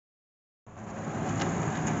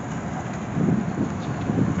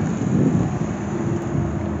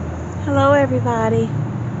everybody.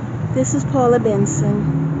 This is Paula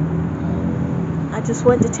Benson. I just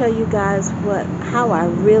want to tell you guys how I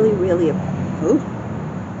really, oh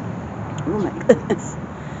my goodness,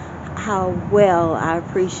 how well I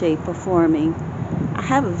appreciate performing. I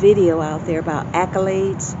have a video out there about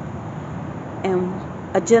accolades, and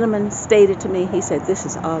a gentleman stated to me, he said, "This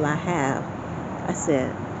is all I have." I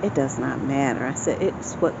said, "It does not matter." I said,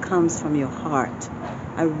 "It's what comes from your heart.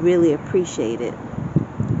 I really appreciate it."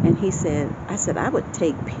 And I said, "I would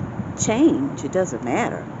take change. It doesn't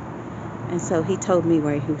matter." And so he told me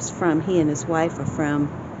where he was from. He and his wife are from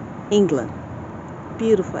England.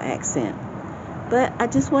 Beautiful accent. But I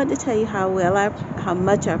just wanted to tell you how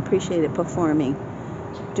much I appreciated performing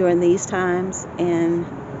during these times. And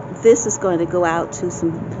this is going to go out to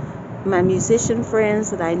my musician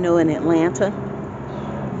friends that I know in Atlanta.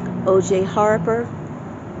 O.J. Harper,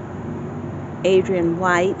 Adrian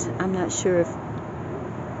White. I'm not sure if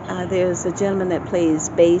there's a gentleman that plays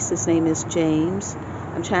bass. His name is James.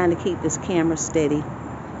 I'm trying to keep this camera steady.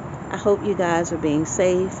 I hope you guys are being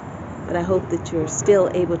safe, but I hope that you're still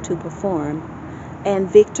able to perform. And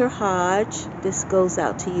Victor Hodge, this goes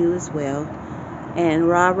out to you as well. And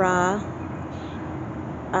Ra,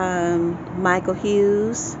 Michael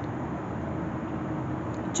Hughes,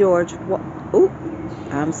 George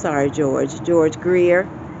Greer,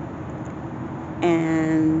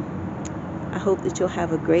 and I hope that you'll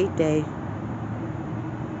have a great day.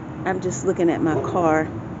 I'm just looking at my car.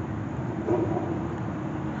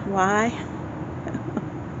 Why?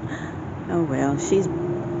 Oh well,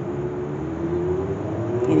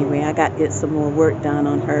 anyway, I got to get some more work done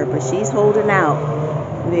on her, but she's holding out.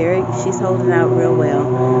 She's holding out real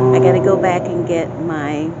well. I got to go back and get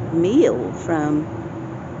my meal from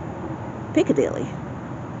Piccadilly.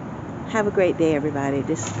 Have a great day, everybody.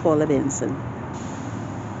 This is Paula Benson.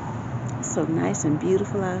 It's so nice and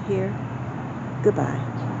beautiful out here. Goodbye.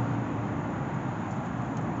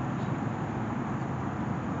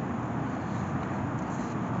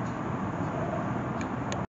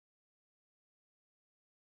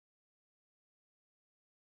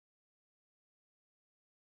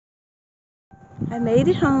 I made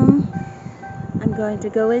it home. I'm going to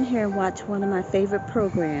go in here and watch one of my favorite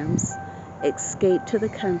programs, Escape to the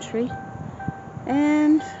Country.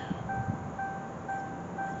 And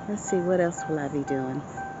let's see, what else will I be doing?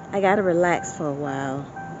 I got to relax for a while,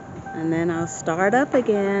 and then I'll start up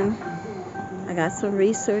again. I got some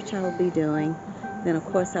research I'll be doing. Then, of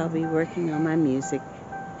course, I'll be working on my music,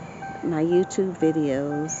 my YouTube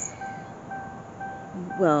videos.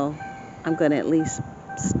 Well, I'm going to at least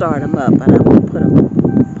start them up, but I won't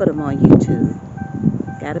put them on YouTube.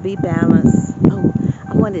 Got to be balanced. Oh,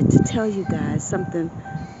 I wanted to tell you guys something.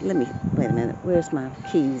 Wait a minute. Where's my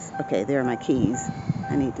keys? Okay, there are my keys.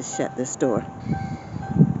 I need to shut this door.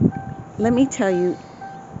 Let me tell you.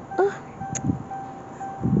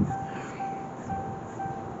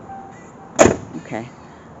 Okay.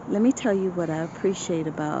 Let me tell you what I appreciate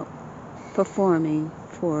about performing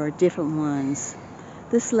for different ones.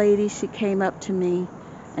 This lady, she came up to me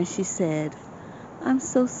and she said, "I'm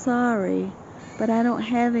so sorry, but I don't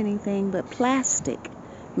have anything but plastic,"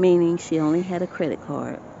 meaning she only had a credit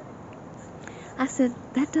card. I said,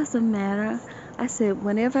 "That doesn't matter." I said,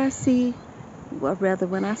 when I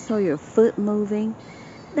saw your foot moving,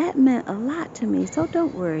 that meant a lot to me, so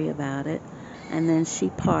don't worry about it. And then she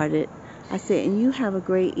parted. I said, "And you have a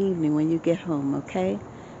great evening when you get home, okay?"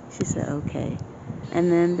 She said, "Okay." And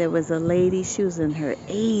then there was a lady, she was in her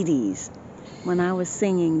 80s, when I was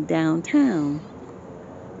singing downtown.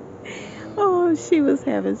 Oh, she was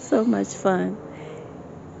having so much fun.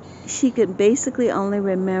 She could basically only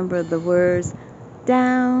remember the words,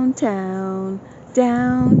 "downtown,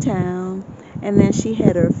 downtown," and then she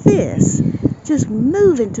had her fists just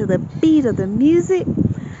moving to the beat of the music.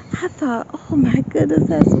 I thought, oh my goodness,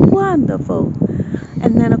 that's wonderful.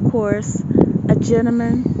 And then, of course, a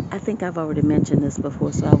gentleman, I think I've already mentioned this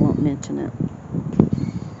before, so I won't mention it.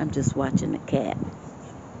 I'm just watching the cat.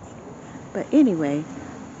 But anyway,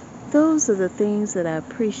 those are the things that I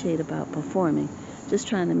appreciate about performing. Just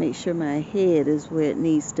trying to make sure my head is where it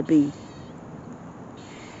needs to be.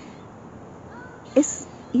 It's,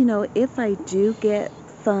 if I do get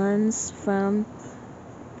funds from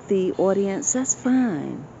the audience, that's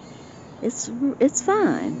fine. It's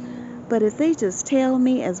fine. But if they just tell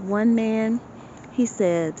me, as one man, he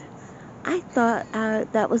said, "I thought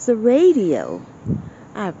that was the radio,"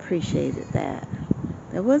 I appreciated that.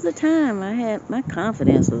 There was a time my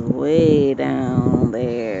confidence was way down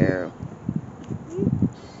there.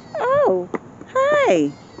 Oh,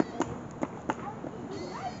 hi.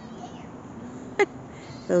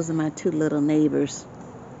 Those are my two little neighbors.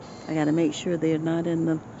 I gotta make sure they're not in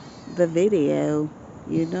the video.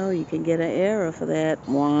 You know you can get an error for that.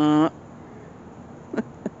 Wah.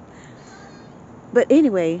 But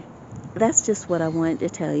anyway, that's just what I wanted to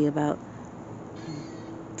tell you about.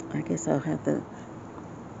 I guess I'll have to.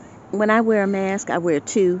 When I wear a mask, I wear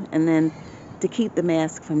two, and then to keep the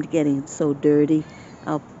mask from getting so dirty,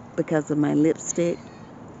 I'll, because of my lipstick.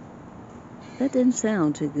 That didn't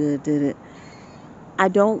sound too good, did it? I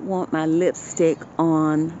don't want my lipstick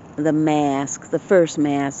on the mask, the first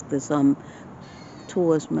mask that's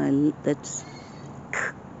towards that's,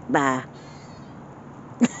 bye.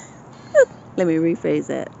 Let me rephrase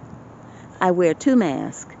that. I wear two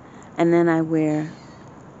masks, and then I wear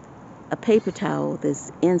a paper towel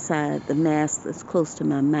that's inside the mask that's close to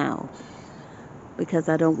my mouth, because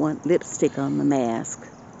I don't want lipstick on the mask.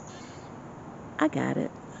 I got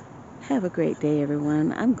it. Have a great day,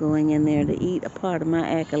 everyone. I'm going in there to eat a part of my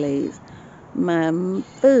accolades. My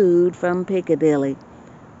food from Piccadilly.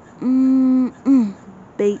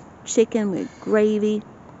 Baked chicken with gravy,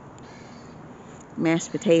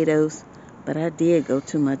 mashed potatoes, but I did go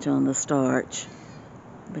too much on the starch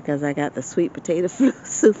because I got the sweet potato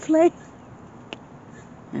souffle,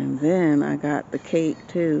 and then I got the cake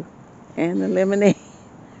too, and the lemonade.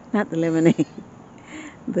 Not the lemonade,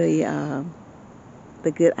 the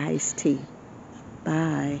good iced tea.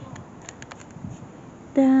 Bye.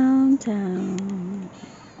 Downtown.